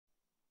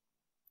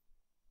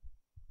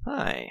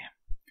Hi,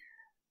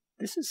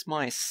 this is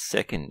my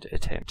second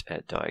attempt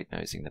at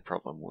diagnosing the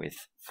problem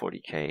with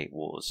 40k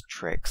Wars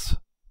Trex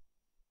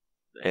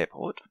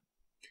Airport.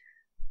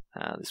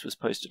 This was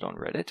posted on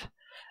Reddit.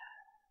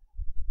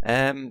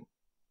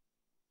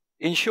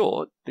 In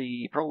short,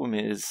 the problem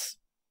is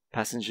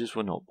passengers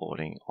were not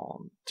boarding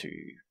on to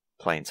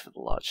planes for the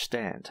large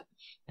stand.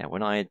 Now,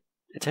 when I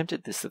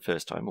attempted this the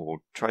first time, or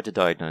tried to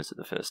diagnose it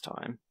the first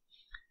time,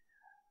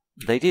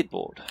 they did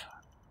board.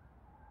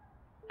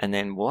 And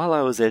then while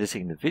I was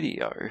editing the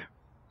video,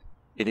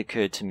 it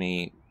occurred to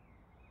me,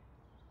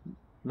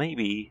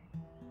 maybe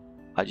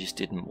I just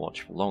didn't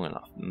watch for long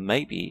enough.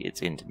 Maybe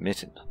it's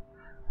intermittent.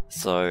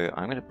 So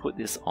I'm going to put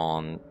this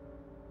on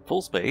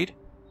full speed,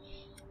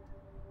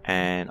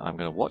 and I'm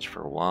going to watch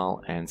for a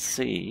while and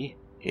see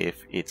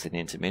if it's an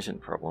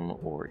intermittent problem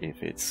or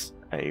if it's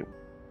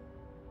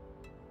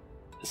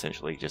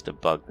essentially just a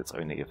bug that's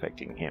only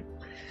affecting him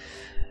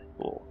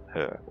or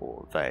her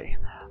or they.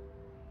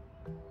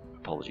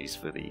 Apologies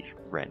for the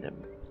random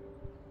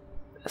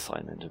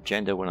assignment of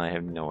gender when I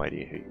have no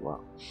idea who you are.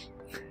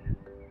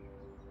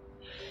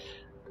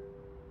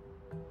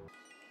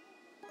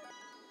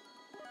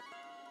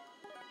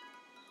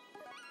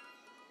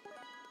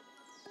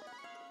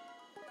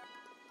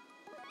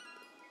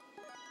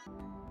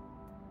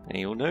 And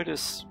you'll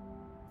notice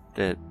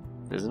that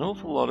there's an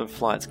awful lot of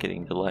flights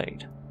getting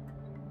delayed.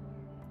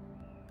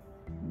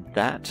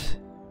 That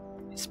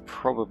is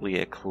probably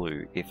a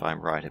clue if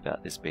I'm right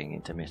about this being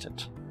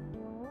intermittent.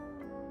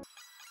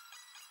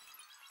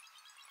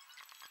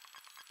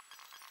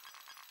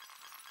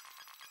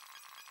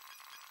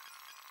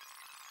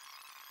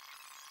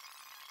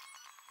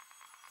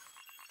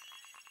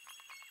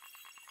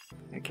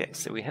 Okay,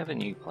 so we have a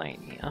new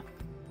plane here.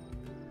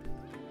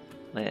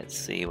 Let's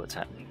see what's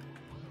happening.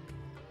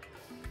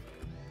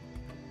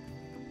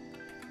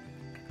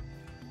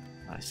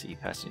 I see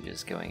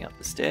passengers going up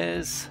the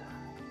stairs.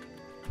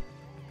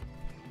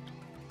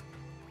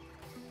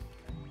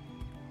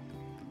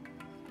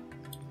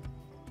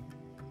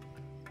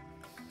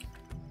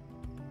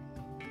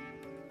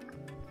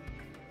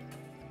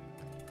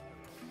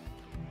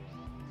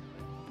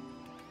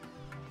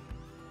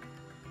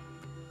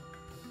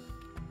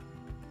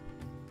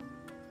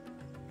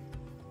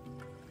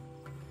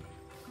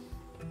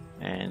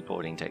 And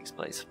boarding takes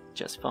place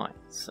just fine,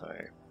 so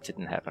it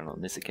didn't happen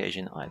on this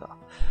occasion either.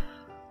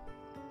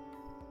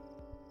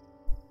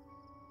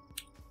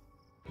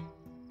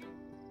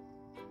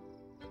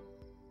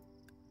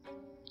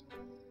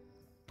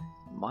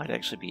 Might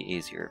actually be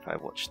easier if I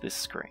watch this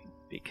screen,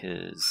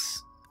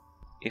 because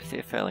if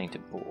they're failing to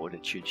board,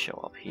 it should show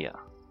up here.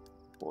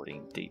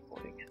 Boarding,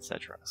 deboarding,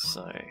 etc.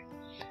 So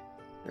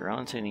there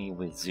aren't any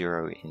with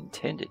 0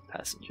 intended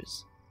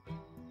passengers.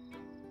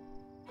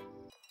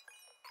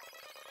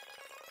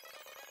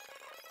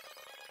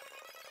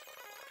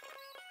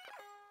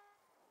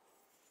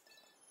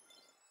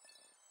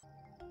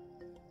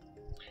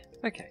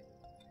 Okay.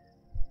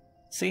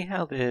 See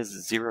how there's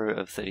 0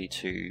 of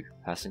 32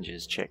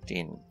 passengers checked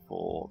in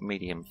for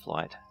medium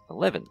flight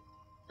 11?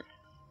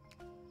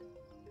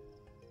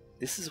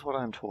 This is what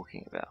I'm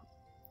talking about.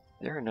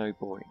 There are no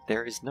boarding.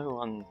 There is no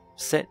one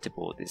set to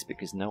board this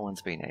because no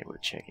one's been able to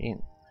check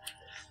in.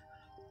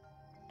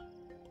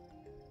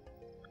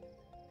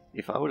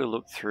 If I were to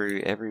look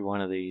through every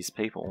one of these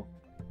people,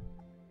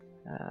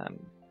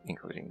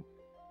 including,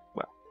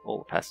 well, all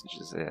the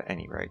passengers at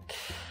any rate,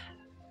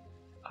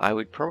 I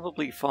would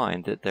probably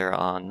find that there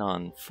are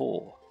none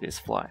for this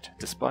flight,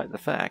 despite the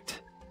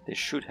fact there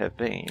should have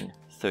been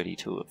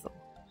 32 of them.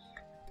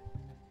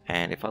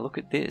 And if I look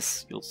at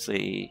this, you'll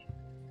see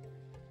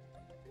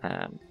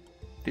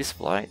this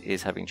flight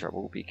is having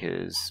trouble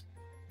because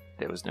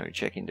there was no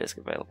check-in desk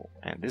available,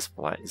 and this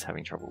flight is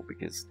having trouble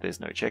because there's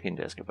no check-in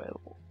desk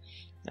available.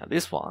 Now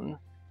this one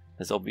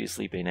has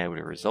obviously been able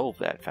to resolve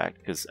that fact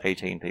because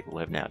 18 people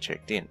have now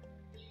checked in.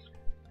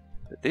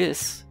 But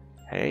this,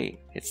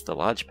 hey, it's the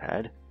large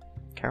pad,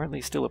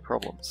 currently still a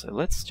problem, so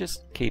let's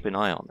just keep an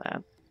eye on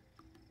that.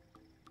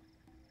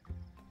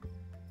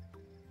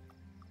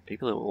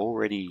 People are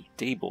already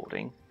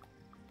deboarding.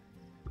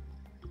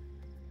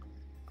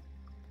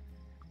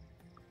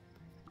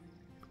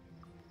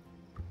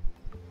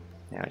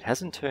 Now it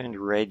hasn't turned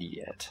red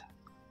yet.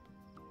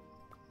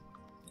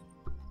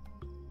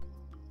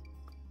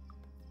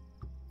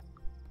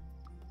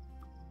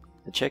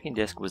 The check-in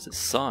desk was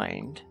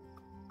assigned,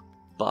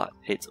 but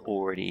it's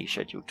already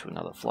scheduled to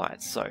another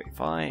flight. So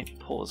if I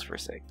pause for a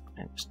sec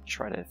and just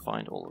try to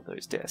find all of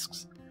those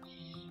desks.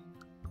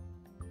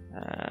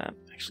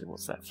 Actually,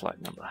 what's that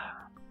flight number?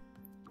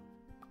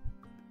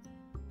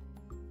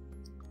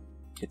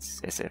 It's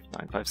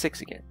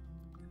SF956 again.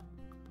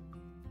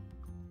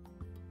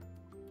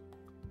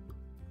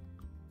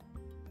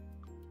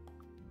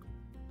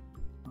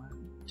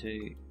 One,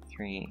 2,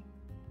 3,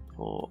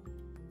 4,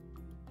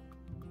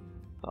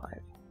 5.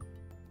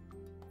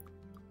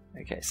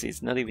 Okay, so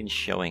it's not even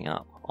showing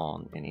up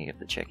on any of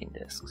the check-in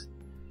desks.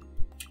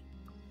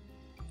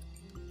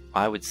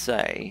 I would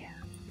say,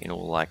 in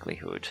all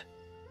likelihood,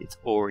 it's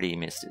already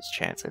missed its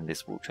chance and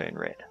this will turn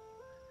red.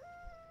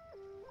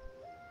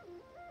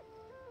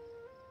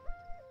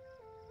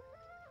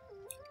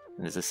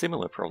 And there's a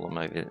similar problem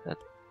over at,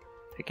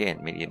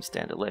 again, medium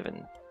stand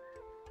 11.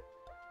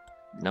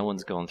 No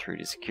one's gone through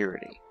to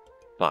security,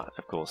 but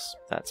of course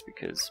that's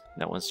because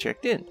no one's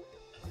checked in.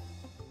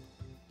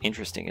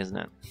 Interesting, isn't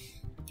it?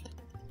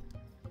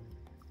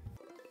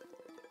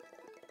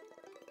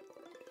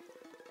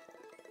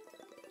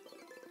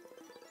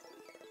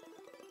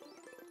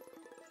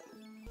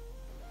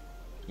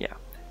 Yeah,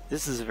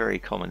 this is a very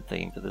common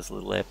theme for this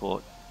little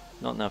airport.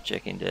 Not enough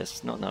check-in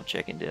desks, not enough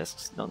check-in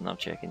desks, not enough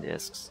check-in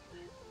desks.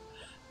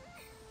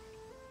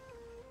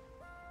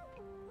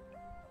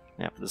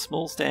 Now for the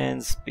small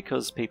stands,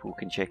 because people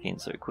can check in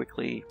so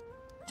quickly,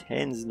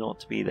 tends not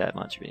to be that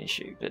much of an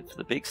issue. But for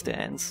the big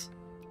stands,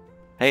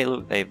 hey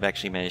look, they've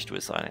actually managed to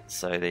assign it,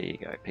 so there you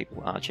go,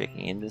 people are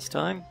checking in this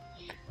time.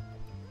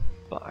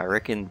 But I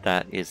reckon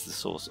that is the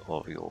source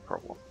of your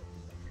problem.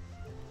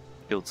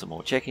 Build some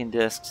more check-in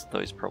desks,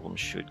 those problems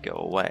should go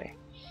away.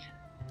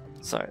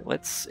 So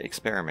let's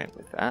experiment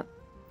with that,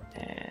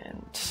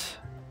 and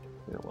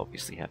we'll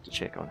obviously have to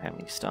check on how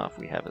many staff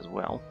we have as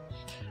well.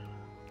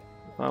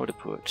 If I were to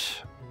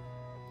put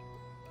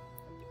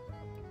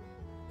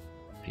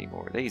a few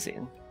more of these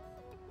in,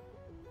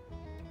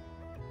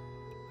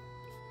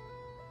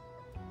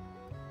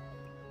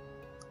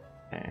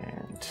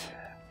 and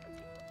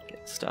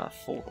get staff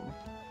for them.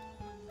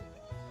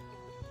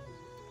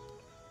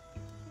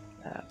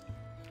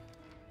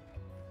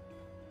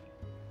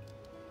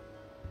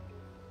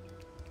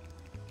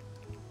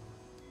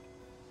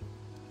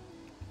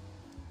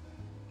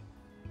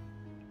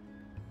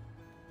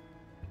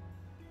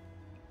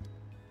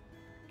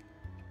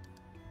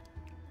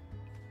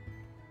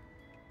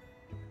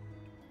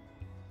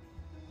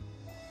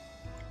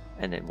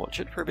 And then watch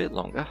it for a bit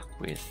longer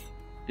with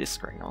this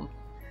screen on.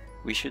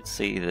 We should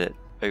see that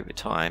over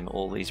time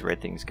all these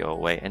red things go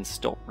away and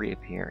stop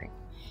reappearing.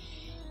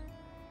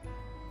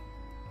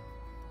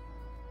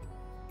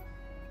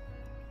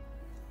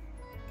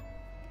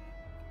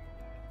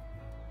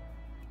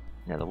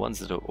 Now the ones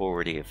that are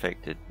already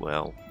affected,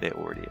 well, they're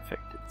already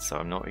affected, so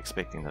I'm not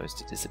expecting those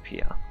to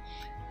disappear.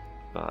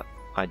 But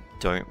I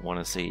don't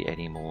want to see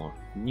any more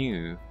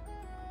new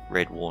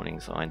red warning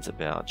signs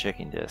about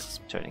check-in desks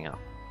turning up.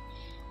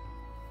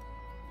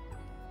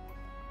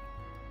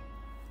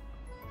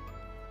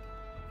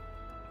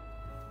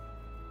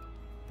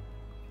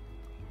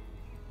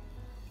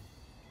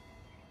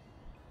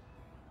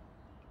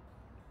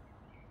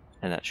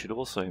 And that should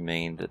also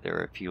mean that there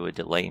are fewer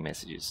delay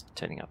messages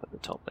turning up at the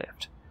top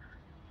left.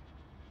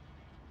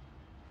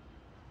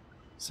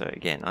 So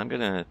again, I'm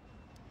going to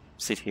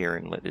sit here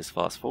and let this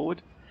fast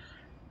forward,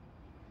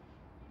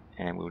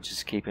 and we'll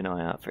just keep an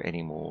eye out for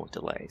any more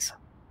delays.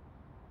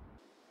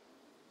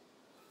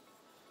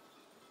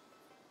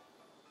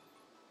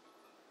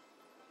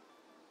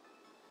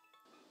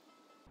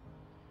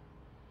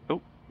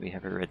 Oh, we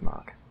have a red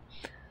mark.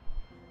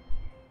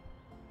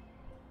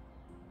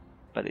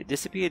 But it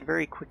disappeared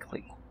very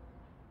quickly.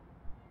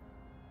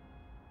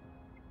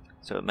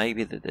 So it may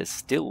be that there's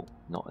still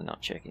not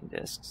enough check-in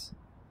desks.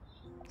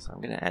 So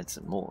I'm going to add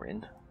some more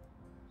in.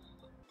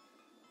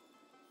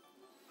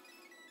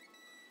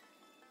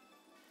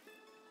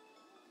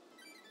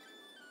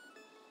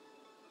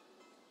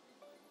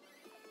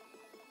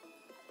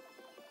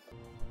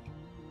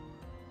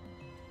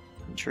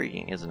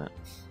 Intriguing, isn't it?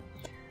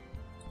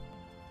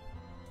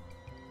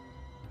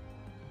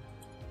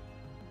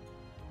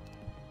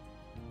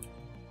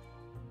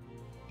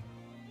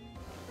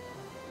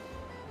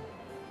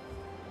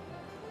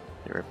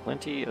 There are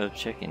plenty of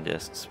check-in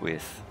desks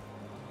with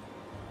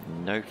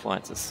no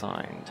flights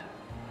assigned.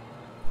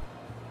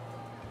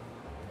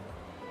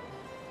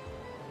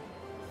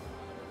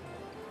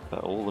 But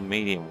all the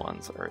medium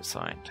ones are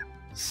assigned.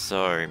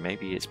 So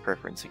maybe it's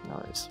preferencing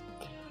those.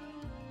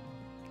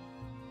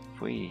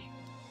 If we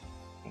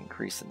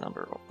increase the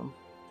number of them.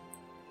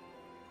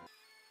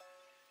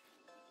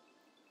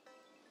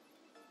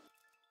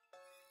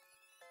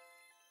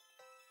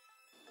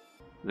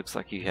 Looks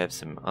like you have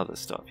some other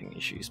staffing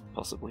issues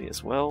possibly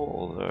as well,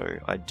 although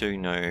I do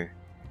know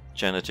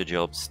janitor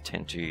jobs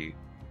tend to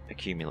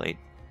accumulate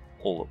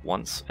all at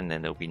once and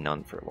then there'll be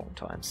none for a long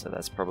time, so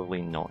that's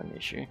probably not an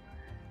issue.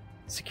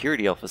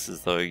 Security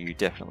officers though, you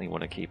definitely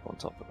want to keep on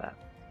top of that.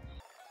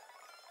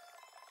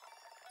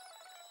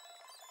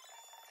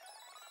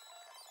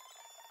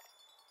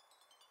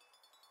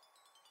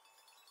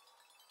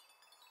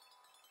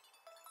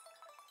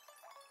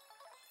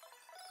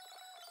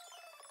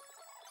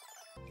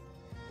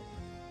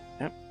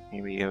 Yep,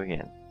 here we go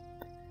again.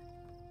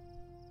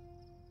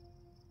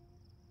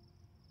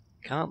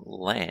 Can't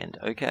land.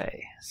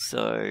 Okay,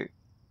 so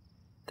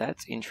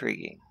that's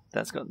intriguing.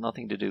 That's got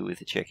nothing to do with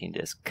the check-in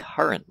desk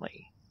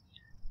currently,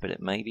 but it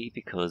may be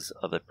because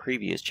of a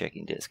previous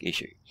check-in desk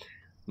issue.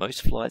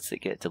 Most flights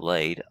that get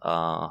delayed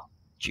are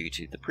due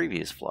to the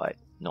previous flight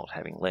not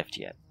having left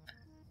yet.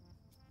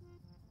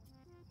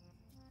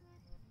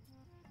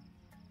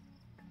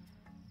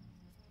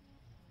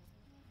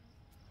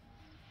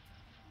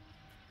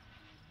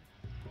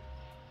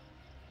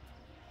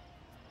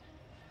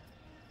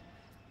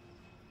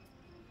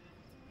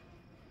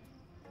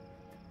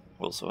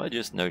 Also, I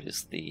just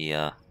noticed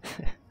the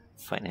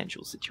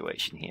financial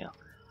situation here.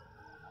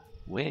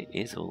 Where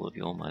is all of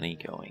your money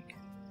going?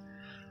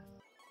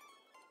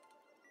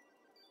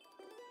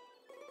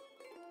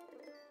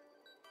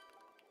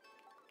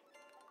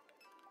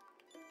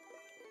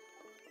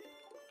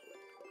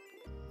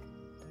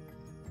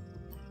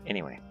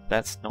 Anyway,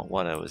 that's not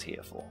what I was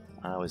here for.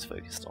 I was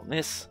focused on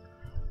this.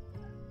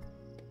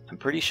 I'm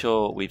pretty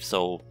sure we've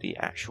solved the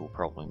actual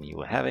problem you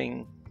were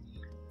having.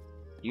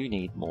 You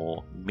need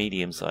more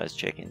medium-sized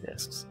check-in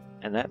desks,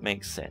 and that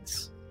makes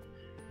sense.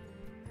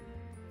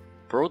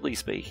 Broadly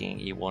speaking,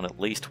 you want at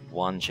least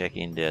one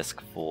check-in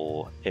desk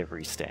for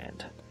every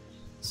stand,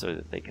 so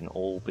that they can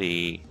all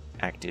be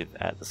active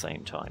at the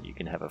same time. You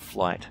can have a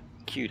flight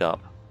queued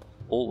up,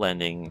 all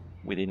landing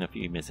within a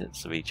few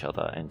minutes of each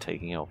other and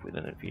taking off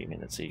within a few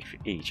minutes of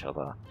each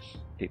other.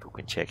 People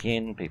can check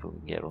in, people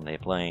can get on their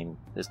plane,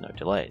 there's no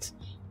delays.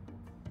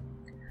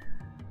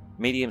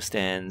 Medium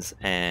stands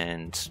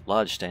and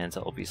large stands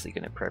are obviously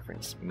going to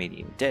preference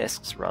medium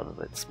desks rather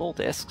than small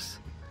desks,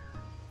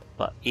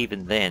 but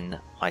even then,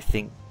 I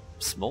think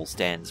small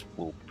stands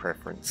will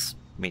preference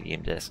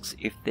medium desks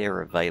if they're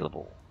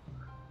available.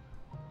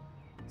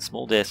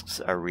 Small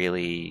desks are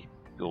really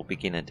your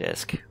beginner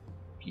desk.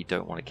 You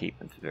don't want to keep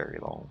them for very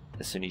long.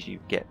 As soon as you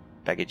get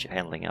baggage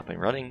handling up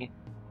and running,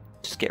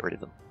 just get rid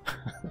of them.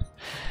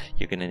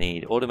 You're going to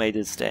need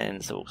automated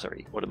stands,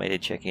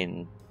 automated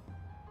check-in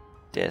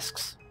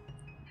desks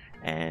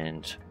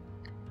and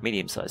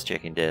medium-sized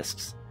check-in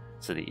desks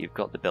so that you've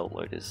got the belt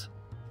loaders.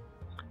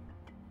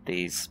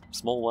 These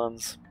small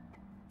ones,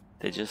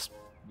 they're just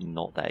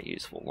not that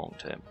useful long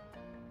term.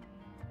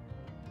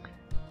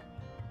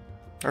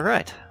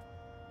 Alright,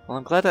 well,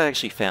 I'm glad I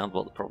actually found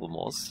what the problem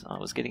was. I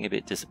was getting a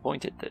bit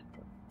disappointed that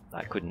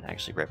I couldn't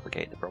actually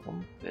replicate the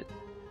problem, but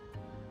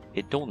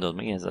it dawned on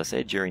me, as I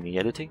said during the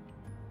editing,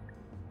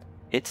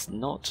 it's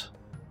not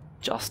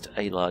just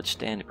a large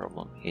stand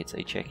problem, it's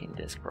a check-in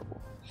desk problem.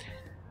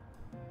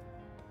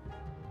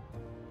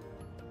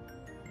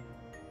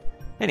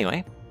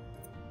 Anyway,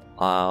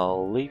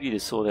 I'll leave you to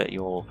sort out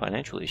your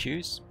financial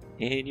issues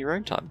in your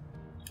own time.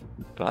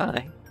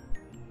 Bye.